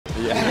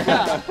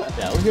Yeah.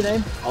 What's your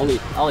name? Ollie.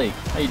 Ollie,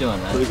 how you doing,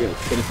 man? Pretty good.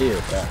 Good to see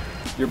you. Yeah.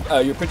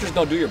 Your pictures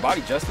don't do your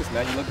body justice,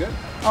 man. You look good.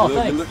 Oh,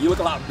 thanks. You look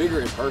a lot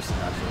bigger in person,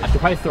 actually. I should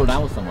probably throw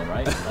down with someone,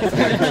 right?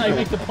 I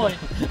make the point.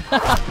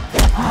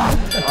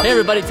 Hey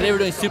everybody, today we're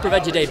doing Super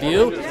Veggie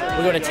Debut.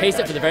 We're going to taste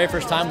it for the very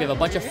first time. We have a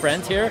bunch of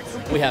friends here.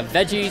 We have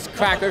veggies,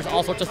 crackers,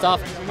 all sorts of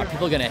stuff. Are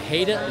people going to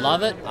hate it,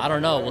 love it? I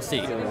don't know, we'll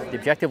see. The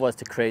objective was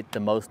to create the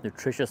most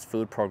nutritious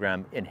food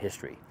program in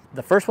history.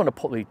 The first one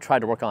we tried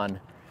to work on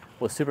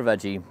was Super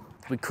Veggie.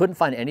 We couldn't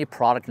find any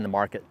product in the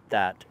market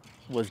that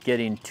was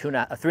getting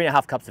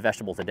 3.5 cups of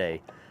vegetables a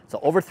day. So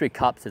over 3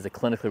 cups is a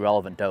clinically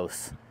relevant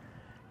dose.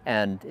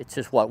 And it's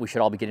just what we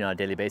should all be getting on a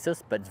daily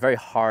basis, but it's very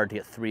hard to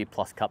get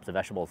 3+ cups of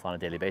vegetables on a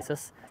daily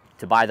basis,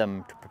 to buy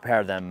them, to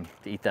prepare them,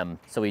 to eat them.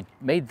 So we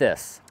made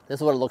this. This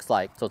is what it looks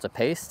like. So it's a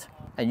paste,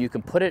 and you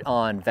can put it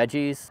on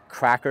veggies,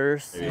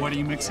 crackers. What are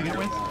you mixing it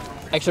with?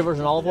 Extra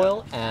virgin olive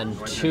oil and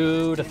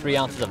 2 to 3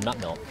 ounces of nut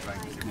milk.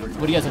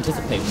 What do you guys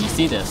anticipate when you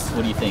see this?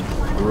 What do you think?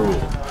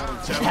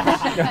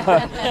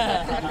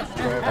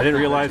 I didn't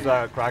realize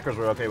crackers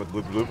were okay with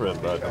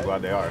Blueprint, but I'm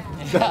glad they are.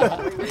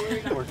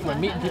 We're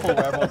meeting people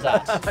where everyone's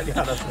at.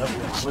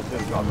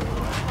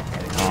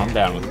 I'm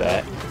down with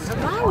that.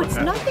 Wow, it's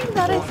nothing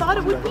that I thought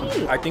it would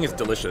be. I think it's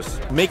delicious.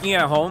 Making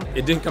it at home,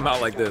 it didn't come out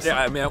like this. Yeah,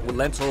 I mean, with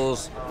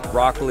lentils,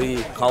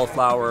 broccoli,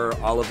 cauliflower,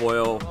 olive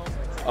oil,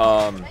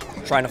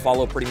 trying to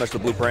follow pretty much the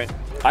blueprint.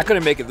 I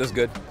couldn't make it this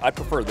good. I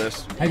prefer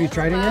this. Have you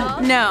tried it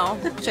yet? No.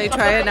 Should I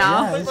try it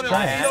now? Yeah, let's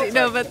try it.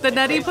 No, but the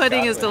nutty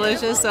pudding is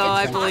delicious, so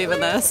I believe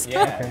in this.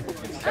 Yeah, Okay.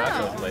 it's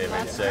chocolate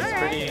flavored, so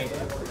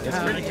it's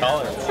pretty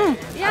tolerable.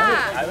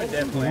 Yeah. I would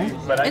definitely,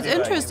 but I It's do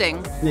like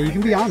interesting. Yeah, you can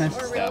be honest.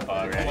 stuff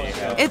already.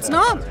 It's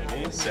not.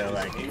 So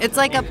like, It's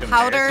like a in comparison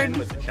powdered.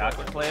 with the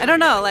chocolate flavor. I don't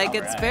know. Like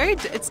it's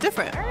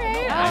different.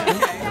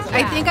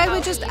 I think I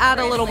would just add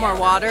a little more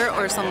water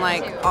or some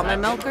like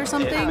almond milk or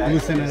something.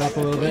 Loosen it up a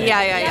little bit.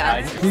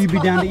 Yeah. So you'd be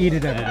down to eat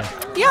it every day.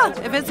 Yeah,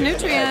 if it's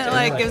nutrient,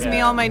 like gives me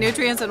all my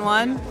nutrients in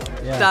one,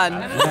 done.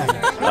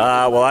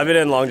 Well, I've been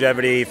in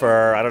longevity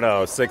for, I don't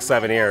know,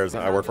 6-7 years.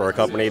 I work for a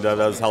company that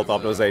does health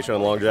optimization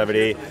and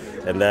longevity.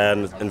 And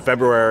then in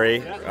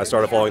February, I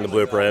started following the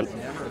blueprint.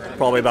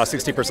 Probably about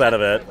 60%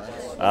 of it.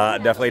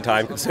 Definitely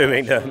time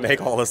consuming to make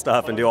all this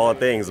stuff and do all the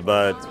things,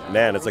 but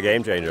man, it's a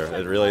game changer.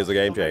 It really is a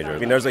game changer. I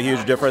mean, there's a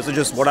huge difference in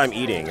just what I'm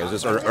eating, is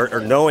just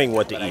or knowing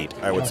what to eat,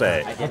 I would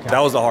say.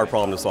 That was the hard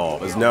problem to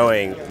solve, is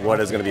knowing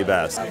what is going to be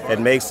best. It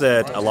makes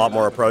it a lot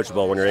more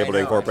approachable when you're able to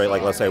incorporate,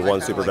 like, let's say,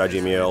 one super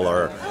veggie meal,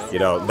 or, you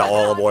know, the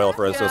olive oil,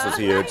 for instance, is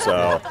huge.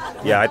 So,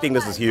 yeah, I think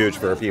this is huge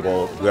for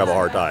people who have a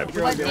hard time.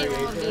 What date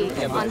will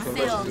be on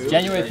sale?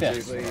 January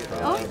 5th.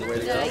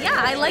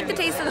 Yeah, I like the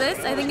taste of this.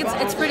 I think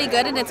it's pretty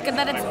good, and it's good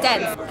that it's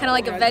dense. Kind of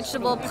like a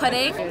vegetable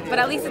pudding, but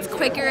at least it's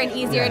quicker and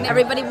easier, and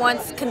everybody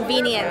wants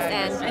convenience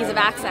and ease of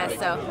access,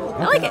 so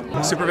I like it.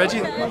 Super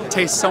Veggie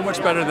tastes so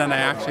much better than I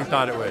actually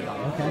thought it would.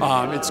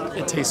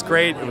 It tastes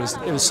great. It was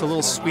a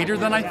little sweeter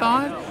than I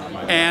thought,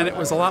 and it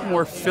was a lot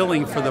more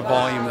filling for the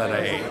volume that I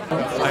ate.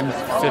 I'm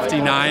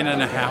 59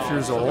 and a half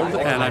years old,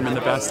 and I'm in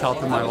the best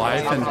health of my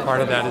life, and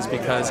part of that is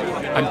because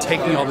I'm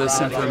taking all this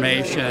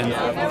information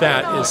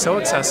that is so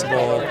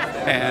accessible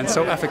and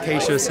so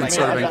efficacious and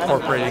sort of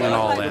incorporating it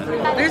all in.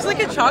 There's like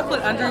a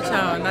chocolate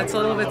undertone that's a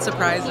little bit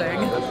surprising.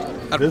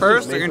 At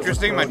first, they're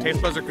interesting. My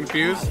taste buds are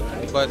confused,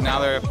 but now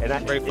they're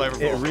very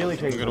flavorful. It really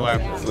tastes good way.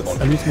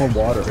 I need some more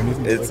water. I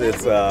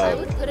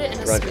would put it in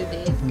a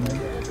smoothie.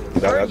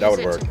 That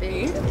would work.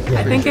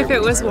 I think if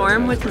it was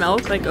warm with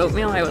milk, like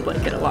oatmeal, I would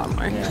like it a lot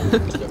more.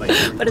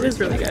 But it is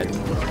really good.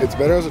 It's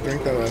better as a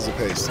drink than as a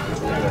paste.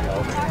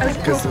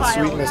 Because the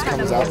sweetness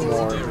comes out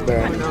more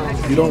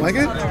than... You don't like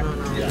it?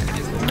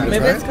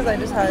 Maybe it's because I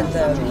just had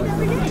this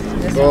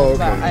Oh, one,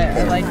 but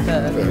okay. I like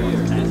the...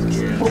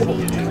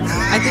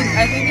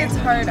 I think it's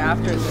hard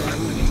after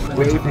this.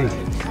 What do you think?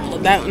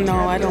 No,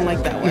 I don't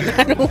like that one.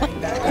 I don't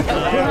like that.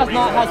 Who has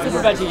not had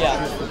Super Veggie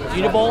yet?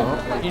 Need a bowl?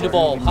 Need a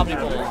bowl. How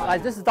many bowls?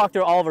 Guys, this is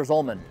Dr. Oliver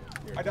Zolman.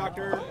 Hi,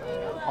 doctor.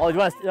 Ollie, do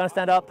you want to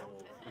stand up?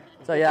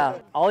 So yeah,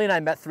 Ollie and I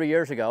met 3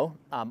 years ago.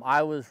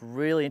 I was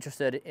really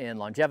interested in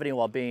longevity and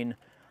well-being.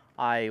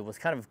 I was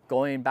kind of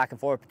going back and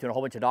forth between a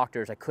whole bunch of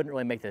doctors. I couldn't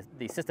really make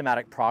the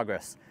systematic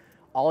progress.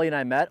 Ollie and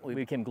I met. We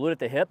became glued at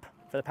the hip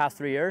for the past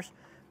 3 years,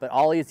 but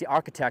Ollie is the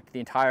architect of the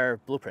entire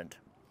blueprint.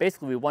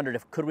 Basically, we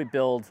wondered could we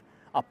build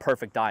a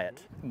perfect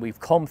diet. We've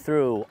combed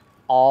through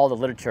all the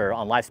literature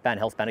on lifespan,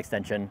 health span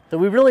extension. So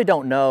we really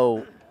don't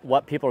know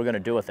what people are going to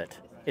do with it.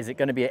 Is it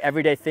going to be an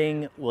everyday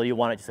thing? Will you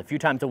want it just a few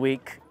times a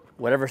week?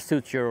 Whatever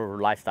suits your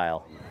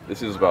lifestyle.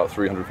 This is about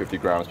 350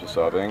 grams per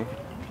serving,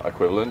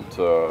 equivalent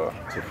to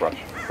fresh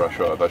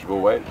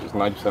vegetable weight. It's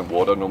 90%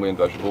 water normally in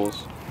vegetables.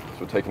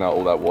 So we're taking out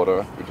all that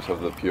water. We just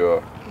have the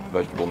pure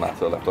vegetable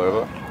matter left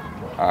over.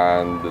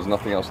 And there's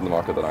nothing else in the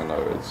market that I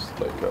know is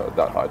like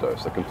that high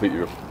dose. That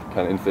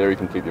can, in theory,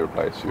 completely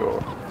replace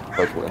your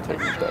vegetable intake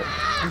each day.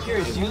 I'm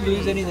curious, do you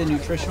lose any of the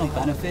nutritional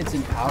benefits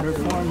in powder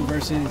form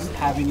versus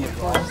having it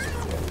raw?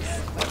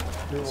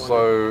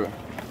 So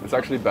It's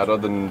actually better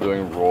than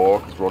doing raw,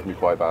 because raw can be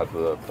quite bad for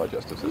the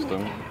digestive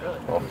system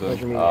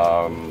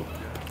often.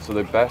 So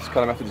the best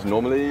kind of methods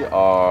normally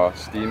are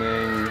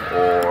steaming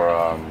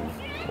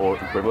or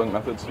equivalent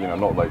methods, you know,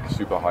 not like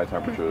super high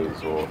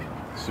temperatures or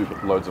super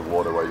loads of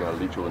water where you're going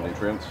to leach all the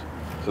nutrients.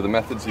 So the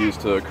methods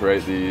used to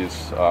create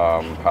these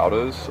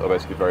powders are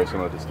basically very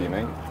similar to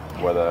steaming,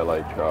 where they're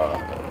like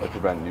they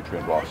prevent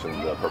nutrient loss in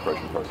the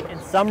preparation process. In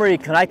summary,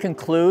 can I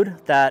conclude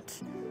that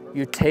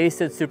you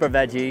tasted Super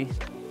Veggie,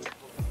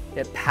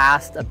 it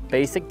passed a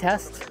basic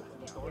test?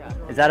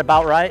 Is that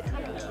about right?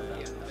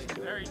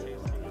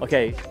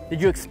 Okay,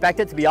 did you expect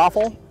it to be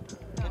awful?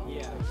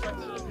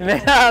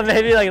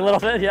 Maybe like a little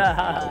bit,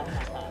 yeah.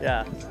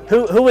 Yeah.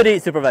 Who would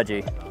eat Super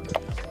Veggie?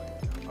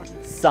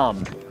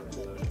 Some.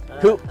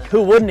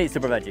 Who wouldn't eat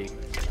Super Veggie?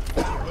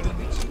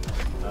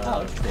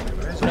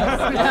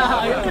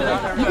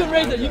 You can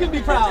raise it, you can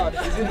be proud.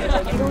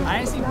 I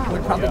honestly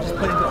would probably just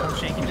put it into a whole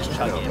shake and just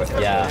chug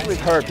it. Yeah, we've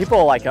heard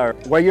people like are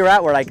where you're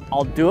at, where like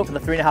I'll do it for the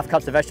 3.5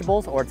 cups of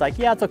vegetables, or it's like,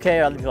 yeah, it's okay,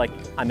 or I'll be like,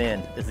 I'm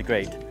in, this is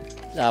great.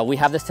 We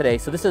have this today,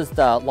 so this is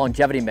the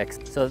longevity mix.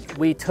 So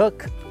we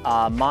took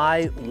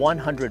my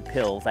 100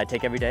 pills I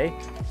take every day,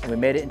 and we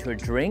made it into a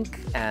drink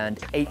and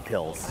 8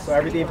 pills. So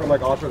everything from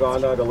like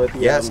ashwagandha to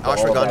lithium. Yes,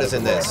 ashwagandha's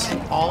in this.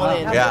 All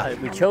in. Yeah.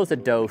 We chose a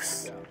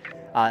dose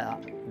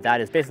that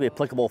is basically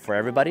applicable for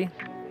everybody,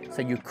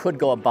 so you could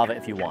go above it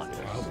if you want.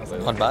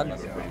 Not bad.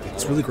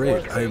 It's really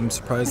great. I'm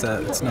surprised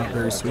that it's not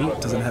very sweet. It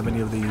doesn't have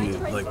any of the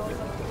like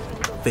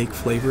fake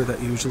flavor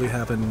that you usually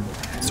have in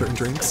certain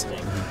drinks.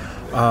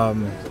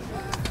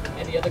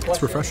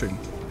 It's refreshing.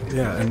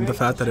 Yeah, and the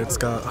fact that it's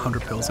got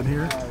 100 pills in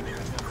here,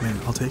 I mean,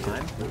 I'll take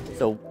it.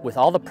 So with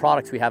all the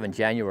products we have in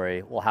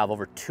January, we'll have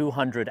over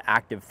 200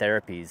 active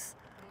therapies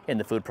in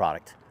the food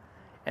product.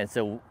 And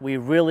so we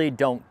really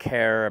don't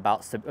care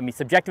about,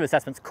 subjective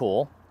assessment's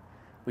cool.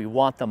 We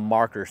want the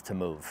markers to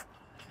move.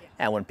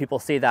 And when people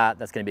see that,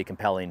 that's going to be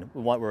compelling.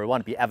 We want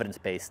to be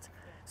evidence-based.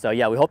 So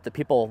yeah, we hope that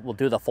people will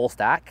do the full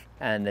stack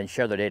and then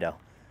share their data.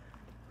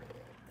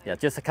 Yeah,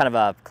 just a kind of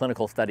a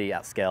clinical study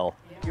at scale.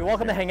 You're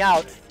welcome to hang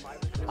out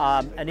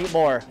and eat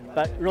more,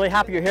 but really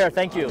happy you're here.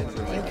 Thank you.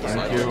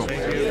 Thank you.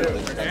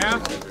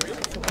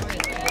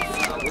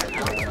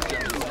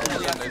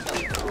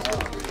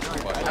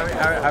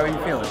 How are you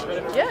feeling?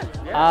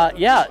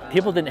 Yeah,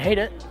 people didn't hate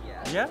it.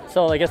 Yeah.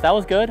 So I guess that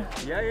was good.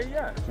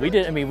 Yeah. We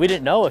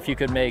didn't know if you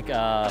could make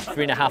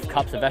 3.5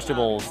 cups of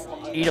vegetables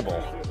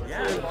eatable.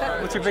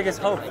 Yeah. What's your biggest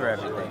hope for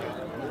everything?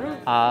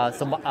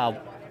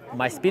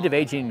 My speed of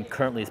aging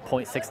currently is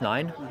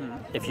 0.69.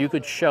 If you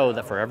could show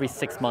that for every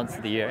 6 months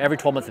of the year, every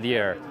 12 months of the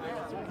year,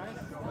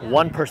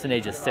 one person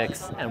ages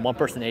 6 and one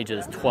person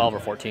ages 12 or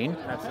 14,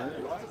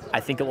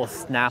 I think it will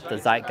snap the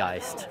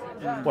zeitgeist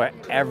where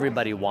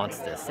everybody wants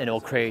this, and it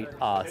will create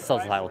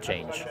societal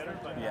change.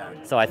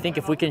 So I think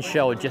if we can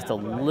show just a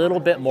little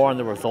bit more on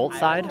the result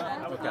side,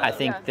 I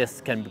think this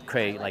can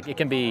create, like, it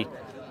can be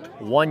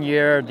 1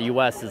 year the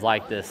US is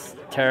like this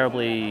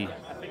terribly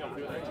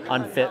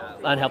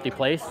unhealthy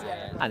place,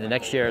 and the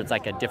next year it's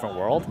like a different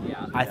world.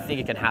 I think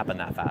it can happen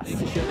that fast.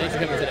 Thanks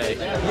for coming today.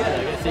 Good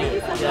to see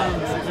you. Good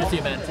to see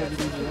you, man.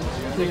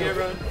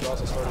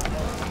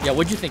 Yeah,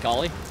 what'd you think,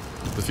 Ollie?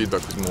 The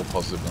feedback was more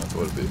positive than I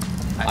thought it'd be.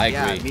 I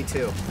agree. Yeah, me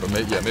too. But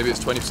maybe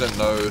it's 20%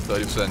 no,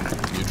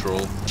 30% neutral.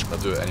 They'll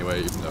do it anyway,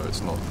 even though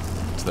it's not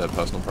to their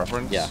personal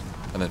preference. Yeah.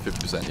 And then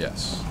 50%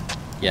 yes.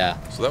 Yeah.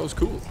 So that was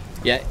cool.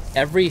 Yeah,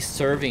 every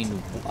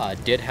serving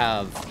did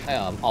have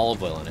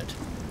olive oil in it.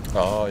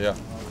 Oh, yeah.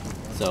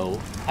 So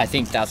I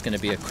think that's going to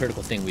be a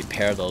critical thing. We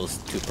pair those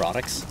two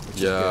products.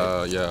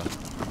 Yeah.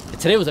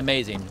 Today was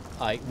amazing.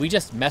 We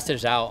just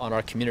messaged out on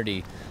our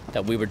community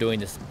that we were doing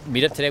this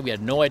meetup today. We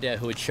had no idea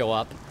who would show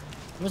up.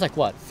 It was like,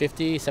 what,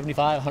 50,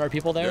 75, 100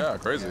 people there? Yeah,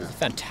 crazy. It's a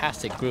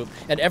fantastic group.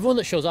 And everyone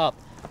that shows up,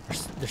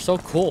 they're so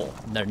cool.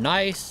 And they're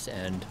nice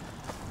and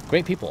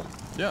great people.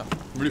 Yeah,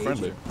 really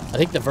friendly. I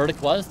think the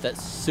verdict was that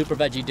Super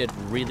Veggie did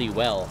really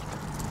well.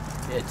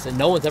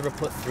 No one's ever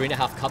put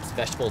 3.5 cups of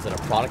vegetables in a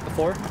product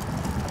before,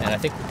 and I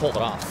think we pulled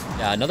it off.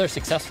 Yeah, another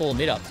successful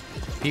meetup.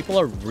 People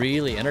are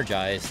really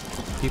energized.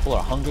 People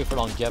are hungry for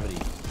longevity.